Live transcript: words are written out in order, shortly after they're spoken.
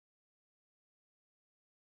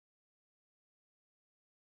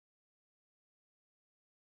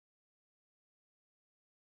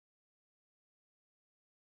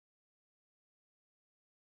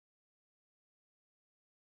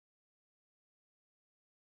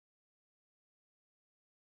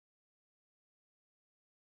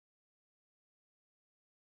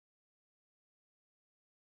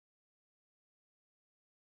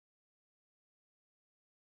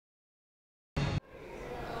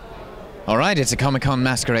All right, it's a Comic-Con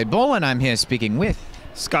Masquerade Ball, and I'm here speaking with...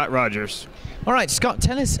 Scott Rogers. All right, Scott,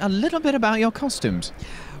 tell us a little bit about your costumes.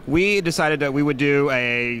 We decided that we would do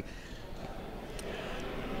a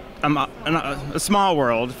small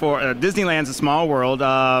world. For Disneyland's a small world,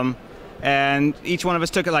 and each one of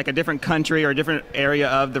us took like a different country or a different area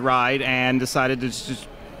of the ride and decided to just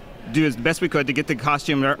do as best we could to get the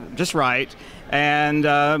costume just right and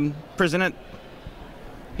present it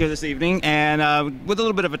here this evening, and with a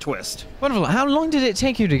little bit of a twist. Wonderful. How long did it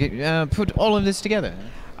take you to put all of this together?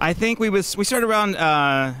 I think we started around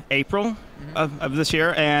April of this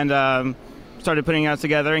year, and started putting it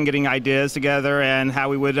together and getting ideas together and how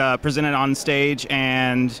we would present it on stage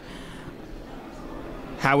and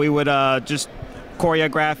how we would just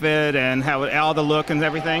choreograph it and how all the look and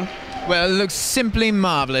everything. Well, it looks simply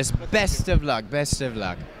marvelous. Best of luck. Best of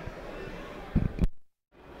luck.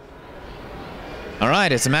 All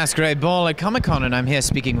right, it's a Masquerade Ball at Comic-Con, and I'm here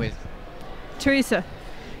speaking with... Teresa.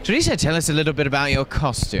 Teresa, tell us a little bit about your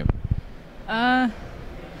costume. Well,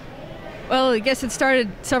 I guess it started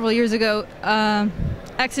several years ago.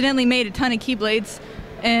 Accidentally made a ton of keyblades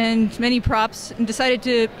and many props and decided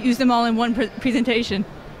to use them all in one presentation.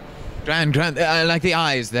 Grand. I like the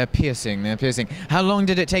eyes. They're piercing. How long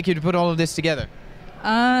did it take you to put all of this together?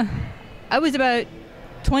 I was about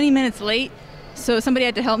 20 minutes late, so somebody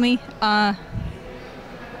had to help me.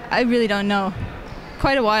 I really don't know.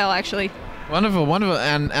 Quite a while, actually. Wonderful.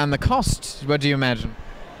 And the cost, what do you imagine?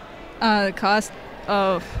 The cost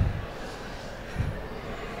of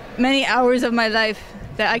many hours of my life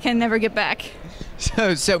that I can never get back.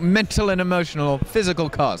 So mental and emotional, physical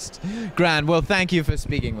cost. Grand. Well, thank you for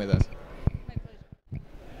speaking with us. My pleasure.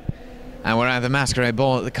 And we're at the Masquerade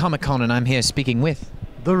Ball at the Comic-Con, and I'm here speaking with...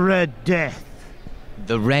 The Red Death.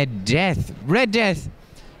 The Red Death. Red Death,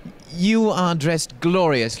 you are dressed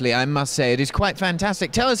gloriously, I must say. It is quite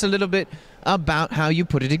fantastic. Tell us a little bit about how you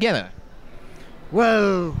put it together.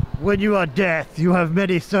 Well, when you are Death, you have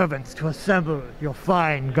many servants to assemble your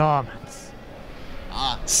fine garments.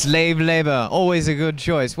 Slave labor, always a good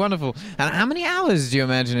choice. Wonderful. And how many hours do you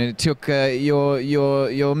imagine it took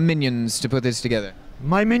your minions to put this together?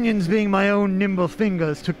 My minions, being my own nimble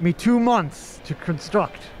fingers, took me 2 months to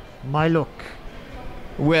construct my look.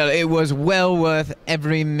 Well, it was well worth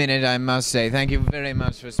every minute, I must say. Thank you very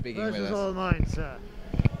much for speaking with us. Pleasure's all mine, sir.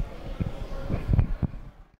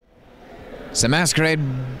 It's a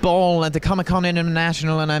Masquerade Ball at the Comic-Con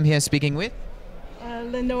International, and I'm here speaking with...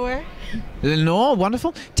 Lenore. Lenore,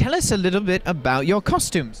 wonderful. Tell us a little bit about your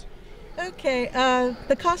costumes. Okay,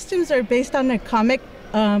 the costumes are based on a comic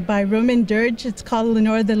by Roman Dirge. It's called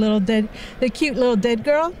Lenore, the cute little dead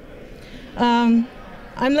girl. I'm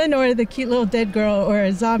Lenore, the cute little dead girl, or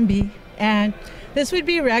a zombie, and this would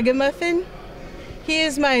be Ragamuffin. He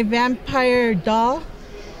is my vampire doll,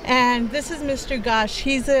 and this is Mr. Gosh.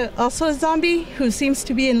 He's also a zombie who seems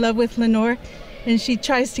to be in love with Lenore, and she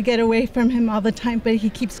tries to get away from him all the time, but he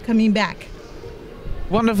keeps coming back.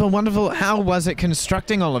 Wonderful, wonderful. How was it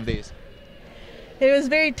constructing all of these? It was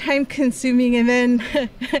very time-consuming, and then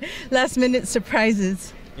last-minute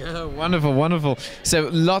surprises. Yeah, wonderful, wonderful. So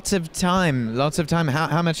lots of time.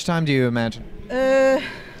 How much time do you imagine?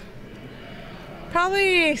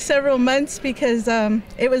 Probably several months, because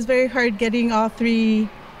it was very hard getting all three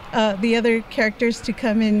the other characters to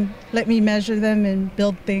come and let me measure them and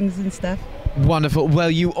build things and stuff. Wonderful.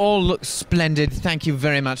 Well, you all look splendid. Thank you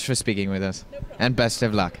very much for speaking with us. No problem. And best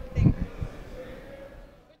of luck. Thank you.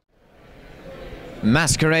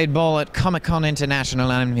 Masquerade Ball at Comic-Con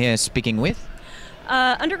International, and I'm here speaking with...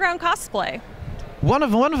 Underground Cosplay.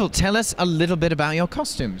 Wonderful, wonderful. Tell us a little bit about your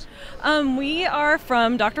costumes. We are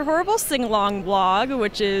from Dr. Horrible's Sing-Along blog,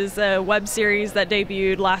 which is a web series that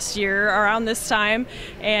debuted last year around this time,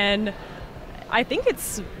 and I think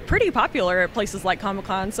it's pretty popular at places like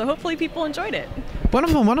Comic-Con, so hopefully people enjoyed it.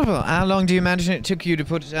 Wonderful, wonderful. How long do you imagine it took you to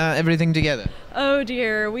put everything together? Oh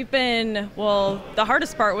dear, the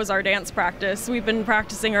hardest part was our dance practice. We've been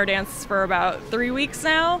practicing our dance for about 3 weeks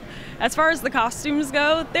now. As far as the costumes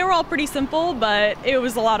go, they were all pretty simple, but it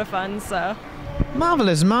was a lot of fun, so.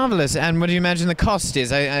 Marvelous, marvelous. And what do you imagine the cost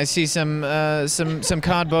is? I see some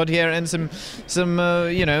cardboard here and some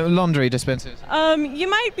laundry dispensers. You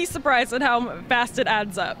might be surprised at how fast it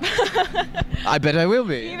adds up. I bet I will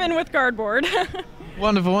be. Even with cardboard.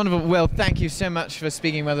 Wonderful, wonderful. Well, thank you so much for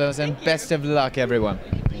speaking with us, and best of luck, everyone.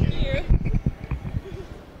 Thank you.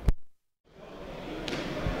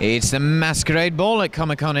 It's the Masquerade Ball at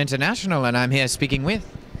Comic-Con International, and I'm here speaking with...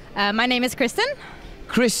 My name is Kristen.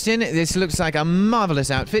 Kristen, this looks like a marvelous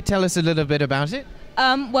outfit. Tell us a little bit about it.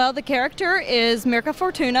 Well, the character is Mirka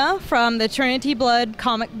Fortuna from the Trinity Blood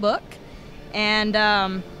comic book.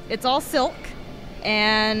 and it's all silk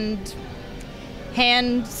and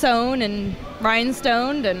hand sewn and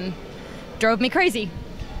rhinestoned and drove me crazy.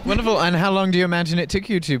 Wonderful. And how long do you imagine it took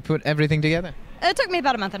you to put everything together? It took me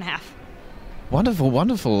about a month and a half. Wonderful,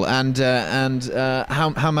 wonderful. And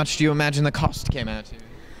how much do you imagine the cost came out to?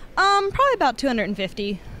 Probably about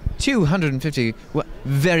 250. 250. Well,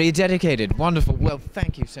 very dedicated. Wonderful. Well,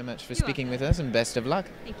 thank you so much for speaking with us, and best of luck.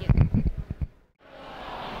 Thank you.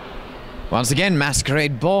 Once again,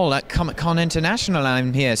 Masquerade Ball at Comic-Con International.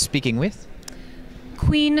 I'm here speaking with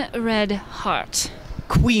Queen Red Heart.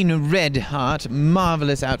 Queen Red Heart.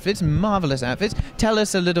 Marvelous outfits, marvelous outfits. Tell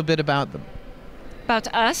us a little bit about them.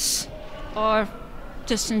 About us, or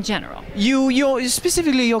just in general? Your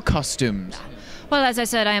specifically your costumes. Well, as I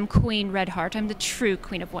said, I am Queen Red Heart. I'm the true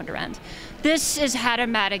Queen of Wonderland. This is Hatter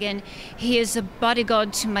Madigan. He is a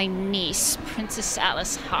bodyguard to my niece, Princess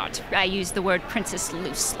Alice Hart. I use the word princess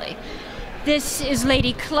loosely. This is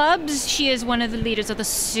Lady Clubs. She is one of the leaders of the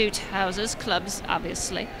suit houses. Clubs,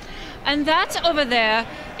 obviously. And that over there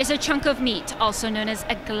is a chunk of meat, also known as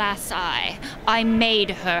a glass eye. I made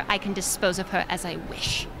her. I can dispose of her as I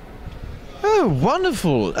wish. Oh,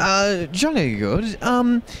 wonderful. Jolly good.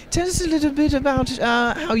 Tell us a little bit about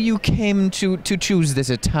how you came to choose this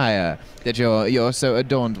attire that you're so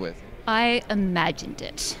adorned with. I imagined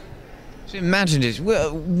it. So imagined it.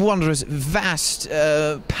 Wondrous, vast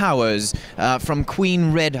powers from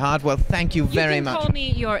Queen Redheart. Well, thank you very much. You can call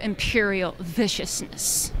me your Imperial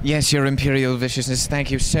Viciousness. Yes, your Imperial Viciousness. Thank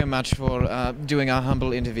you so much for doing our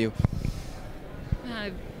humble interview.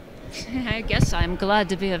 I guess I'm glad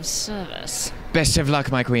to be of service. Best of luck,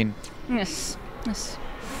 my queen. Yes, yes.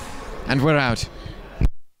 And we're out.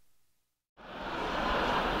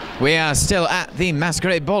 We are still at the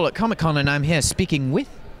Masquerade Ball at Comic-Con, and I'm here speaking with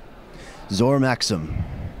Zor Maxim.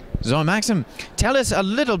 Zor Maxim. Tell us a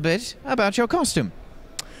little bit about your costume.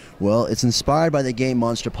 Well, it's inspired by the game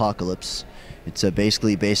Monster Apocalypse. It's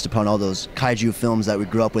basically based upon all those kaiju films that we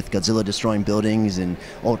grew up with, Godzilla destroying buildings and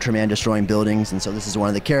Ultraman destroying buildings, and so this is one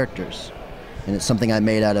of the characters. And it's something I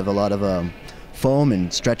made out of a lot of foam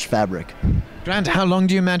and stretched fabric. Grant, how long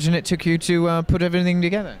do you imagine it took you to put everything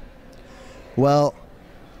together? Well,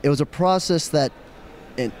 it was a process that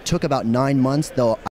it took about 9 months, though